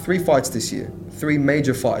to have 3 fights this year, 3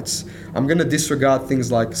 major fights. I'm going to disregard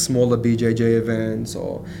things like smaller BJJ events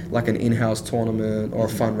or like an in-house tournament or a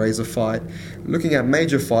fundraiser fight. Looking at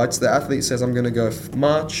major fights, the athlete says, I'm going to go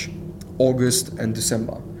March, August, and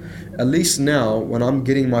December. At least now, when I'm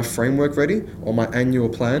getting my framework ready or my annual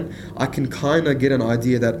plan, I can kind of get an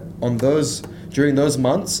idea that during those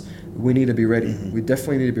months, we need to be ready. We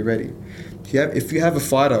definitely need to be ready. If you have a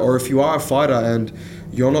fighter or if you are a fighter and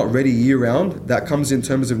you're not ready year round, that comes in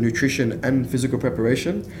terms of nutrition and physical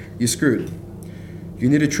preparation, you're screwed. You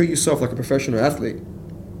need to treat yourself like a professional athlete.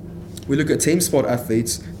 We look at team sport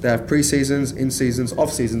athletes, they have pre-seasons, in-seasons,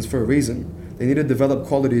 off-seasons for a reason. They need to develop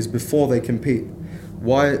qualities before they compete.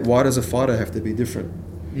 Why does a fighter have to be different?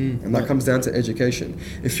 And that comes down to education.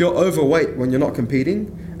 If you're overweight when you're not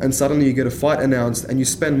competing and suddenly you get a fight announced and you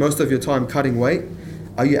spend most of your time cutting weight,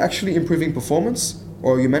 are you actually improving performance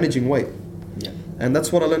or are you managing weight? And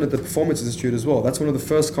that's what I learned at the Performance Institute as well. That's one of the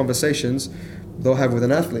first conversations they'll have with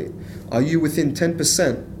an athlete. Are you within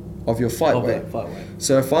 10% of your fight weight?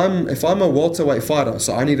 So if I'm a welterweight fighter,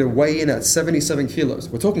 so I need to weigh in at 77 kilos.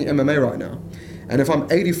 We're talking MMA right now. And if I'm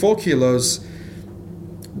 84 kilos,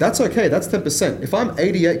 that's okay, that's 10%. If I'm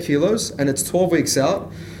 88 kilos and it's 12 weeks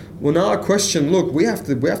out, well, now I question, look, we have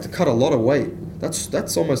to cut a lot of weight.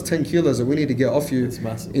 That's almost 10 kilos that we need to get off you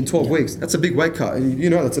in 12 weeks. That's a big weight cut, and you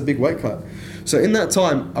know that's a big weight cut. So in that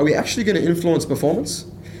time, are we actually going to influence performance?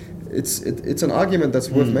 It's an argument that's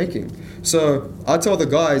worth making. So I tell the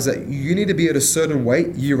guys that you need to be at a certain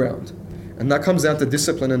weight year-round. And that comes down to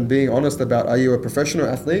discipline and being honest about, are you a professional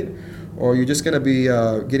athlete, or are you just going to be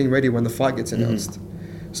getting ready when the fight gets announced?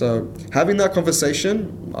 So having that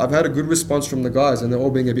conversation, I've had a good response from the guys, and they're all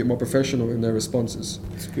being a bit more professional in their responses.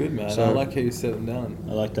 It's good, man. So, I like how you set them down.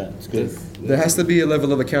 I like that. It's good. There has to be a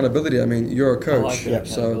level of accountability. I mean, you're a coach, like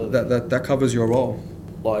so that covers your role.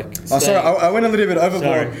 Like, Sorry, I went a little bit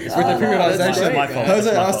overboard with the periodization. my fault.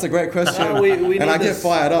 Jose asked a great question, and I get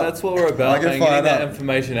fired up. That's what we're about. I get Getting fired that up.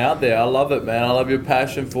 information out there. I love it, man. I love your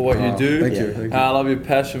passion for what you do. Thank you. Thank you. I love your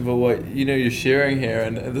passion for what you're sharing here,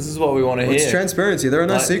 and this is what we want to hear. It's transparency. There are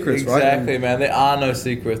no secrets, right? Exactly, man. There are no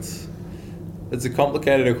secrets. It's a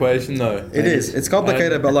complicated equation, though. It is. It's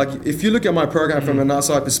complicated, but like if you look at my program from an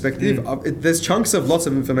outside perspective, there's chunks of lots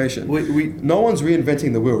of information. No one's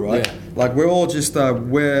reinventing the wheel, right? Yeah. Like we're all just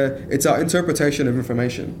it's our interpretation of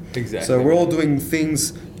information. Exactly. So we're all doing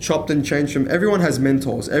things chopped and changed from. Everyone has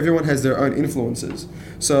mentors. Everyone has their own influences.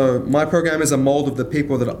 So my program is a mold of the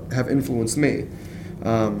people that have influenced me.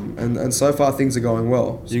 And so far things are going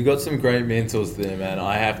well. You've got some great mentors there, man.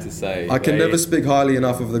 I have to say. I can never speak highly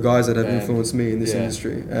enough of the guys that have influenced me in this yeah.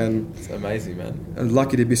 industry, and It's amazing, man. I'm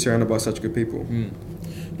lucky to be surrounded by such good people.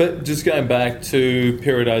 But just going back to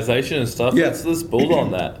periodization and stuff, Yeah. let's build on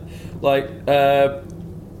that. Like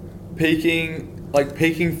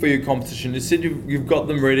peaking for your competition. You said you've got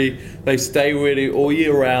them ready. They stay ready all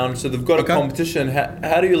year round, so they've got a competition.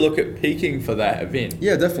 How do you look at peaking for that event?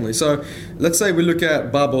 Yeah, definitely. So let's say we look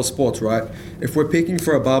at barbell sports, right? If we're peaking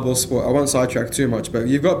for a barbell sport, I won't sidetrack too much, but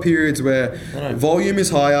you've got periods where volume is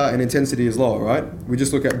higher and intensity is lower, right? We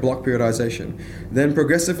just look at block periodization. Then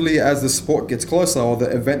progressively, as the sport gets closer or the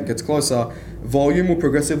event gets closer, volume will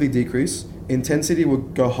progressively decrease, intensity will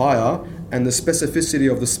go higher, and the specificity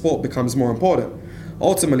of the sport becomes more important.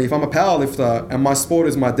 Ultimately, if I'm a powerlifter and my sport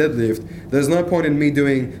is my deadlift, there's no point in me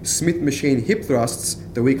doing Smith machine hip thrusts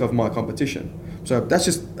the week of my competition. So that's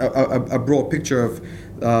just a broad picture of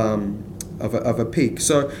a peak.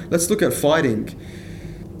 So let's look at fighting.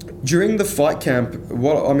 During the fight camp,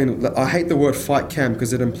 I hate the word fight camp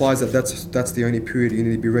because it implies that that's the only period you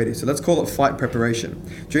need to be ready. So let's call it fight preparation.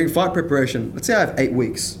 During fight preparation, let's say I have 8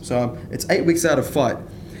 weeks. So it's 8 weeks out of fight.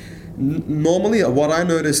 Normally, what I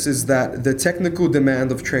noticed is that the technical demand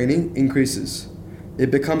of training increases. It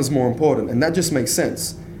becomes more important, and that just makes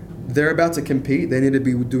sense. They're about to compete. They need to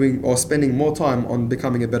be doing or spending more time on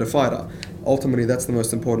becoming a better fighter. Ultimately, that's the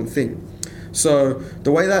most important thing. So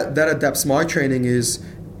the way that adapts my training is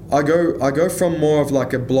I go from more of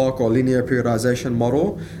like a block or linear periodization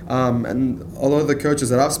model, and a lot of the coaches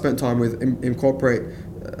that I've spent time with incorporate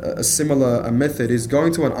a similar method is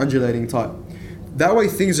going to an undulating type. That way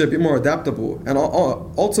things are a bit more adaptable, and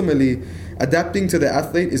ultimately adapting to the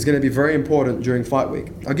athlete is going to be very important during fight week.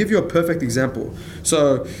 I'll give you a perfect example.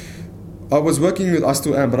 So I was working with, I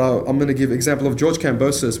still am, but I'm going to give an example of George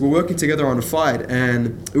Kambosos. We're working together on a fight,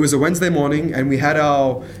 and it was a Wednesday morning, and we had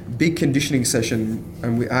our big conditioning session,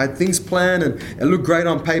 and I had things planned, and it looked great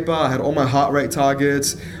on paper. I had all my heart rate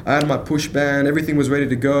targets, I had my push band, everything was ready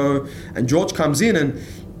to go, and George comes in, and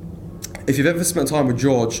if you've ever spent time with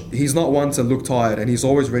George, he's not one to look tired, and he's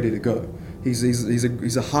always ready to go.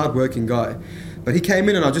 He's a hard-working guy. But he came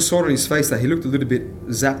in and I just saw it on his face that he looked a little bit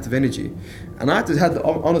zapped of energy. And I had to have the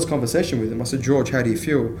honest conversation with him. I said, George, how do you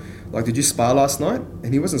feel? Like, did you spar last night?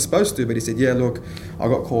 And he wasn't supposed to, but he said, yeah, look, I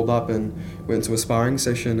got called up and went to a sparring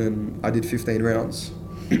session and I did 15 rounds.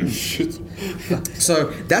 So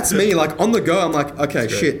that's me, like on the go. I'm like, okay,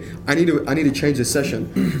 shit, I need to change the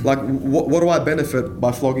session. Like, what do I benefit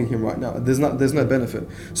by flogging him right now? There's no benefit.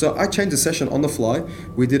 So I changed the session on the fly.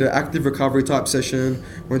 We did an active recovery type session,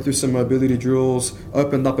 went through some mobility drills,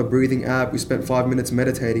 opened up a breathing app. We spent 5 minutes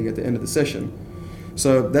meditating at the end of the session.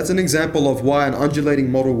 So that's an example of why an undulating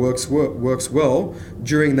model works well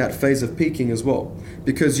during that phase of peaking as well,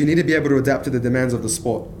 because you need to be able to adapt to the demands of the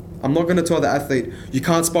sport. I'm not going to tell the athlete, you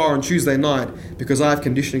can't spar on Tuesday night because I have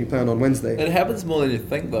conditioning planned on Wednesday. It happens more than you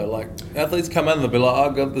think, though. Like, athletes come in and they'll be like,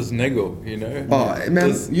 I've got this niggle, you know? Oh,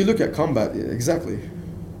 man, you look at combat, yeah, exactly.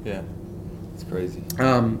 Yeah. It's crazy.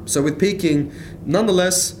 So with peaking,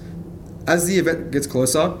 nonetheless, as the event gets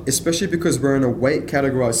closer, especially because we're in a weight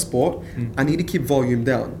categorized sport, I need to keep volume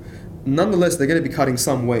down. Nonetheless, they're going to be cutting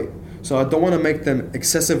some weight. So I don't want to make them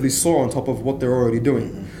excessively sore on top of what they're already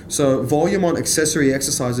doing. So volume on accessory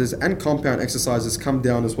exercises and compound exercises come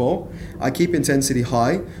down as well. I keep intensity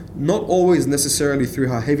high, not always necessarily through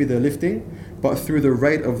how heavy they're lifting, but through the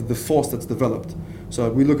rate of the force that's developed. So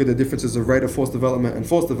we look at the differences of rate of force development and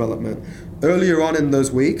force development. Earlier on in those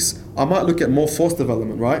weeks, I might look at more force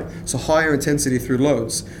development, right? So higher intensity through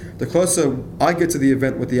loads. The closer I get to the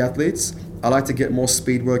event with the athletes, I like to get more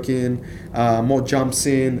speed work in, more jumps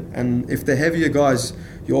in, and if they're heavier guys,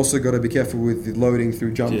 you also got to be careful with the loading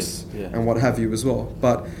through jumps and what have you as well.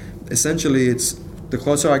 But essentially, it's the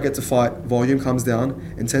closer I get to fight, volume comes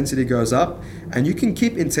down, intensity goes up, and you can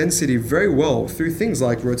keep intensity very well through things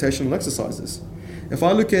like rotational exercises. If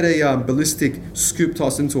I look at a ballistic scoop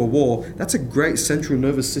toss into a wall, that's a great central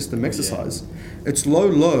nervous system exercise. It's low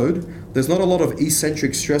load. There's not a lot of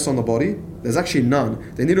eccentric stress on the body. There's actually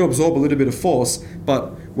none. They need to absorb a little bit of force,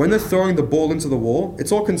 but when they're throwing the ball into the wall,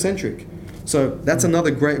 it's all concentric. So that's another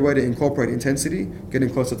great way to incorporate intensity, getting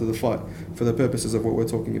closer to the fight for the purposes of what we're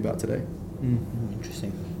talking about today.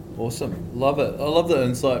 Interesting. Awesome. Love it. I love the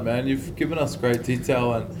insight, man. You've given us great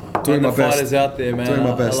detail and Doing the my best. fighters out there, man. Doing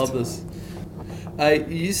my best. I love this.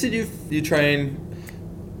 You said you train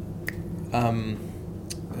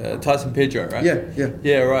Tyson Pedro, right?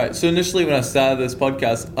 Yeah. Right. So initially when I started this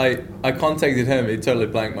podcast, I contacted him. He totally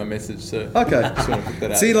blanked my message. So Okay. I just want to put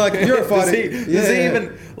that out. See, like, you're a fighter. Does he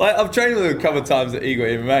even like? I've trained with him a couple of times at Eagle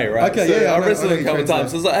MMA, right? Okay, so yeah, I I've know- wrestled I know him a you couple of trained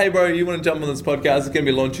times. So I was like, hey, bro, you want to jump on this podcast? It's going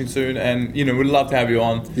to be launching soon, and we'd love to have you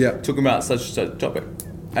on. Yeah. Talk about such a topic.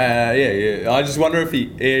 I just wonder if he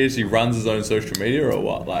actually runs his own social media or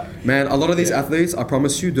what. Like, Man, a lot of these athletes, I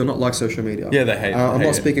promise you, do not like social media. Yeah, they hate it. I'm Hate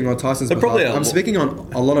not it. speaking on Tyson's They're probably behalf. I'm speaking on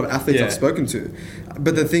a lot of athletes Yeah. I've spoken to.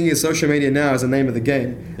 But the thing is, social media now is the name of the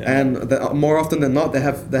game, and more often than not, they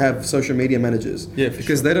have social media managers. Yeah, for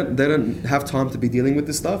because sure. they don't have time to be dealing with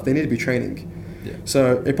this stuff. They need to be training. Yeah.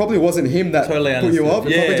 So it probably wasn't him that Totally put you understand. off.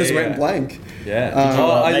 It probably Yeah, just yeah. went blank. yeah.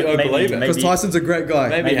 I Maybe- believe it. Because maybe- Tyson's a great guy.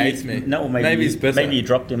 Maybe he hates me. No, maybe he's bitter. maybe you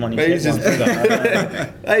dropped him on his Maybe head he's once. just- I don't know.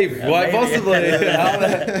 Hey, quite maybe. possibly.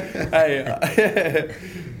 Hey,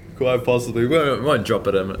 quite possibly. We won't drop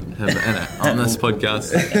it on this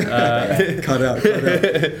podcast. Cut out.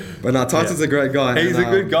 But no, Tyson's a great guy. He's and, a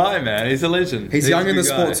good guy, man. He's a legend. He's young a in the good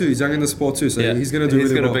sport guy. too. He's young in the sport too. So Yeah. he's going to do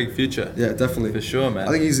really well. He's got a big future. Yeah, definitely. For sure, man.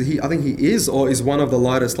 I think he is or is one of the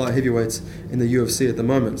lightest light heavyweights in the UFC at the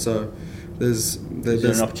moment. So Is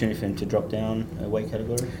there an opportunity for him to drop down a weight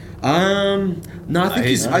category? No, I think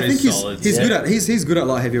he's I think pretty solid. he's good at he's good at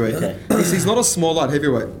light heavyweight. Okay. He's not a small light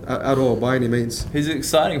heavyweight at all by any means. He's an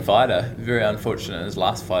exciting fighter. Very unfortunate in his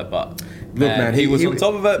last fight, but Look, man, he was on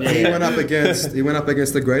top of it. He went up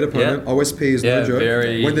against a great opponent. Yeah. OSP is Yeah, no joke.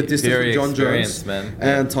 very- Went the distance very with John Jones, experienced, man.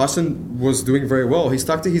 and Tyson was doing very well. He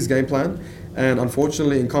stuck to his game plan, and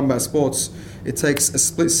unfortunately, in combat sports, it takes a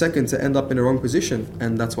split second to end up in the wrong position,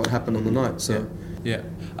 and that's what happened on the night. So. Yeah.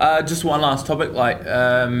 Just one last topic, like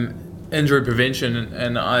injury prevention,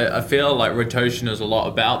 and I feel like rotation is a lot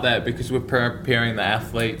about that because we're preparing the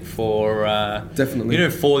athlete for Definitely.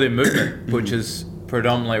 for their movement, which is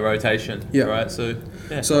predominantly rotation. Yeah. Right. So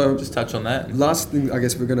So- just touch on that. Last thing I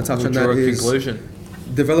guess we're going to touch We'll on draw that a is conclusion.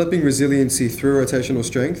 developing resiliency through rotational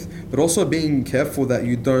strength, but also being careful that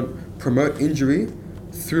you don't promote injury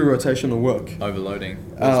through rotational work. Overloading.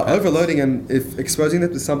 Overloading and if exposing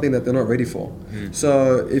them to something that they're not ready for.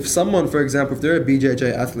 So if someone, for example, if they're a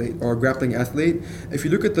BJJ athlete or a grappling athlete, if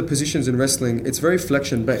you look at the positions in wrestling, it's very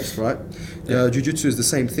flexion based, right? Jiu-jitsu is the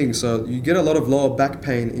same thing. So you get a lot of lower back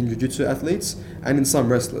pain in jiu-jitsu athletes and in some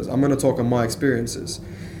wrestlers. I'm going to talk on my experiences.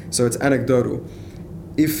 So it's anecdotal.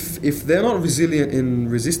 If they're not resilient in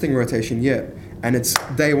resisting rotation yet, and it's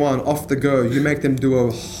day one, off the go, you make them do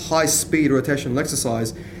a high-speed rotational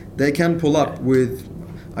exercise, they can pull up with,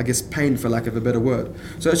 I guess, pain, for lack of a better word.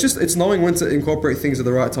 So it's knowing when to incorporate things at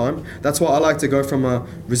the right time. That's why I like to go from a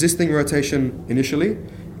resisting rotation initially,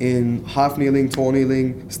 in half kneeling, tall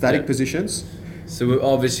kneeling, static positions. So we've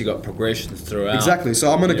obviously got progressions throughout. Exactly.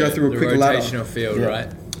 So I'm going to go through a quick the ladder. rotational field, Yeah. right?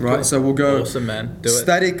 Right, so we'll go Awesome, man. Do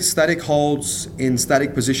it. static holds in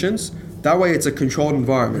static positions. That way it's a controlled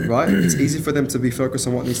environment, right? It's easy for them to be focused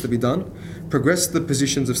on what needs to be done. Progress the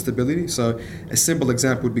positions of stability. So a simple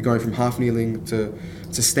example would be going from half kneeling to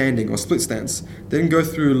standing or split stance. Then go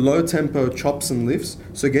through low tempo chops and lifts.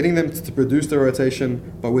 So getting them to produce the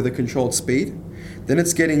rotation but with a controlled speed. Then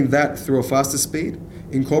it's getting that through a faster speed.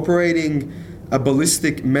 Incorporating a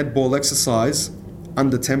ballistic med ball exercise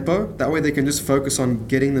under tempo. That way they can just focus on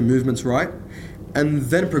getting the movements right and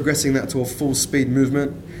then progressing that to a full speed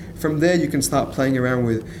movement. From there you can start playing around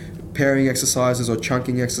with pairing exercises or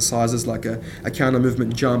chunking exercises like a counter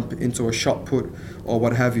movement jump into a shot put or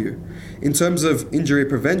what have you. In terms of injury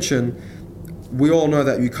prevention, we all know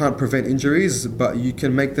that you can't prevent injuries, but you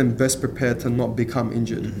can make them best prepared to not become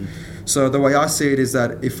injured. Mm-hmm. So the way I see it is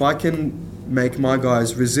that if I can make my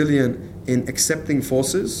guys resilient in accepting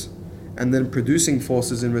forces and then producing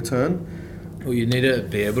forces in return, well, you need to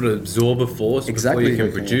be able to absorb a force before you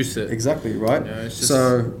can produce it. Exactly, right? You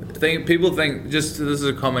know, people think, just this is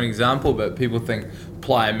a common example, but people think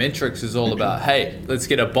plyometrics is all about, hey, let's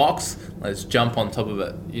get a box, let's jump on top of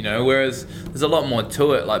it. You know, whereas there's a lot more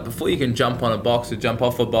to it. Like before you can jump on a box or jump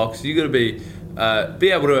off a box, you got to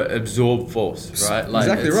be able to absorb force, right? Like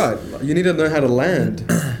exactly right. You need to know how to land.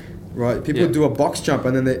 Right, people do a box jump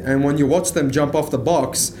and then when you watch them jump off the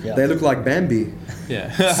box, they look like Bambi. Yeah.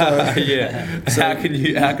 So, how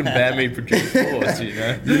can Bambi produce force? You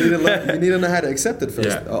know, you need to know how to accept it first.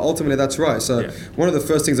 Yeah. Ultimately, that's right. So one of the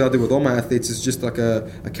first things I do with all my athletes is just like a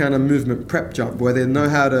counter movement prep jump where they know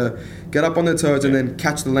how to get up on their toes and then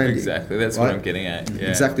catch the landing. Exactly, that's what I'm getting at. Yeah.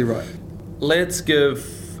 Exactly right. Let's give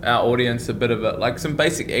our audience a bit of some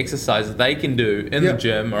basic exercises they can do in the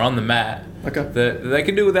gym or on the mat. Okay. That they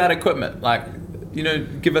can do without equipment. Like, you know,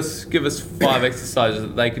 give us 5 exercises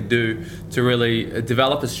that they could do to really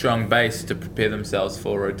develop a strong base to prepare themselves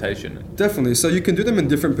for rotation. Definitely. So you can do them in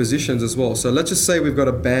different positions as well. So let's just say we've got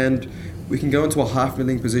a band. We can go into a half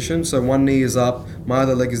kneeling position. So one knee is up, my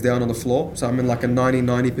other leg is down on the floor. So I'm in like a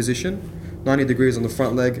 90-90 position. 90 degrees on the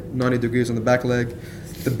front leg, 90 degrees on the back leg.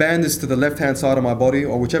 The band is to the left-hand side of my body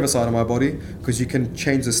or whichever side of my body because you can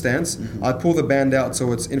change the stance. Mm-hmm. I pull the band out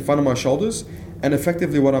so it's in front of my shoulders, and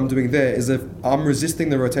effectively what I'm doing there is if I'm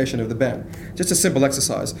resisting the rotation of the band. Just a simple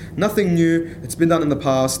exercise. Nothing new. It's been done in the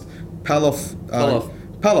past. Pallof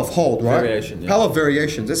hold, right? Variation, yeah. Pallof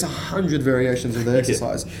variations. There's 100 variations of the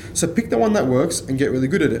exercise. So pick the one that works and get really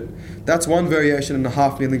good at it. That's one variation in a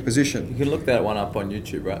half kneeling position. You can look that one up on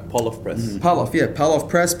YouTube, right? Pallof press. Mm-hmm. Pallof, yeah. Pallof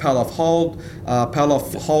press, Pallof hold,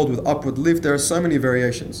 Pallof hold with upward lift. There are so many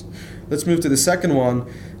variations. Let's move to the second one.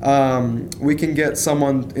 We can get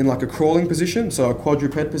someone in like a crawling position, so a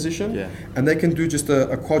quadruped position, and they can do just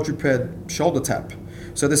a quadruped shoulder tap.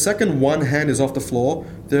 So the second one hand is off the floor,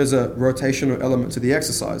 there's a rotational element to the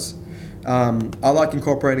exercise. I like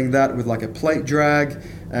incorporating that with like a plate drag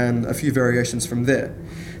and a few variations from there.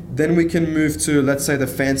 Then we can move to, let's say, the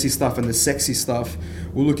fancy stuff and the sexy stuff.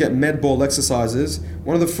 We'll look at med ball exercises.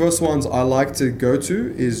 One of the first ones I like to go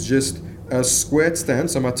to is just a squared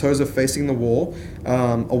stance, so my toes are facing the wall,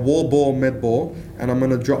 a wall ball, med ball, and I'm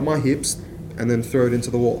going to drop my hips and then throw it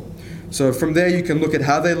into the wall. So from there you can look at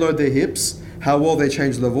how they load their hips, how well they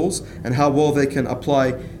change levels, and how well they can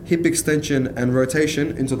apply hip extension and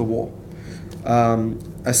rotation into the wall.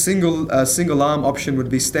 A single arm option would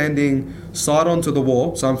be standing side onto the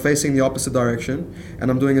wall, so I'm facing the opposite direction,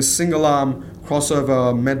 and I'm doing a single arm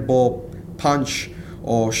crossover med ball punch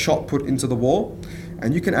or shot put into the wall.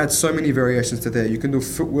 And you can add so many variations to there. You can do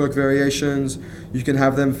footwork variations, you can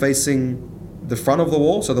have them facing the front of the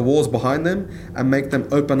wall, so the wall's behind them, and make them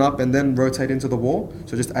open up and then rotate into the wall.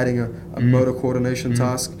 So just adding a motor coordination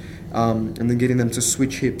task, and then getting them to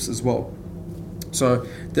switch hips as well. So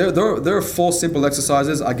there are 4 simple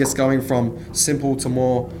exercises, I guess, going from simple to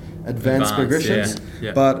more advanced progressions.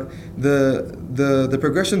 Yeah. But the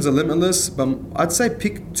progressions are limitless, but I'd say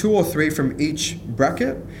pick 2 or 3 from each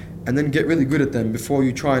bracket and then get really good at them before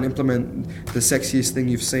you try and implement the sexiest thing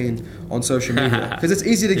you've seen on social media. Because it's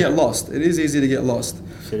easy to get lost. It is easy to get lost.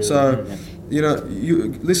 So, you know,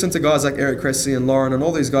 you listen to guys like Eric Cressy and Lauren and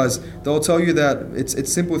all these guys, they'll tell you that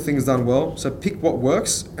it's simple things done well. So pick what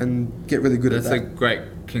works and get really good at that. That's a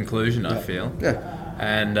great conclusion, I feel. Yeah.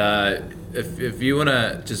 And if you want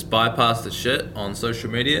to just bypass the shit on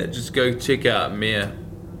social media, just go check out Mia.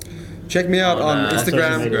 Check me out on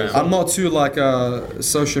Instagram. I'm not too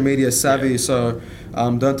social media savvy, so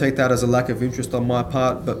don't take that as a lack of interest on my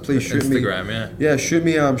part. But please shoot me.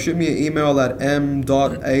 Instagram, shoot me an email at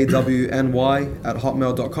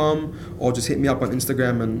m.awny@hotmail.com, or just hit me up on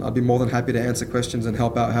Instagram, and I'll be more than happy to answer questions and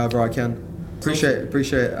help out however I can. Appreciate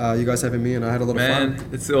you guys having me, and I had a lot of fun. Man,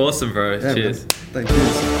 it's awesome, bro. Yeah, cheers. Man. Thank you.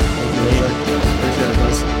 Appreciate it,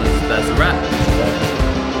 guys. That's a wrap.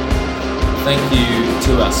 Thank you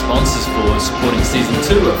to our sponsors for supporting Season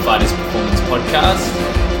 2 of Fighters Performance Podcast.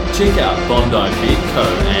 Check out Bondi Beat Co.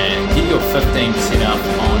 and get your 15% off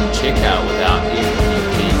on checkout with our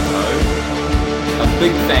FPP code. A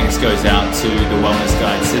big thanks goes out to the Wellness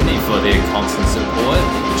Guide Sydney for their constant support.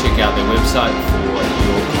 Check out their website for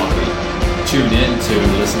your copy. tune in to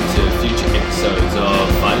listen to future episodes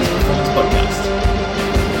of Fighters Performance Podcast.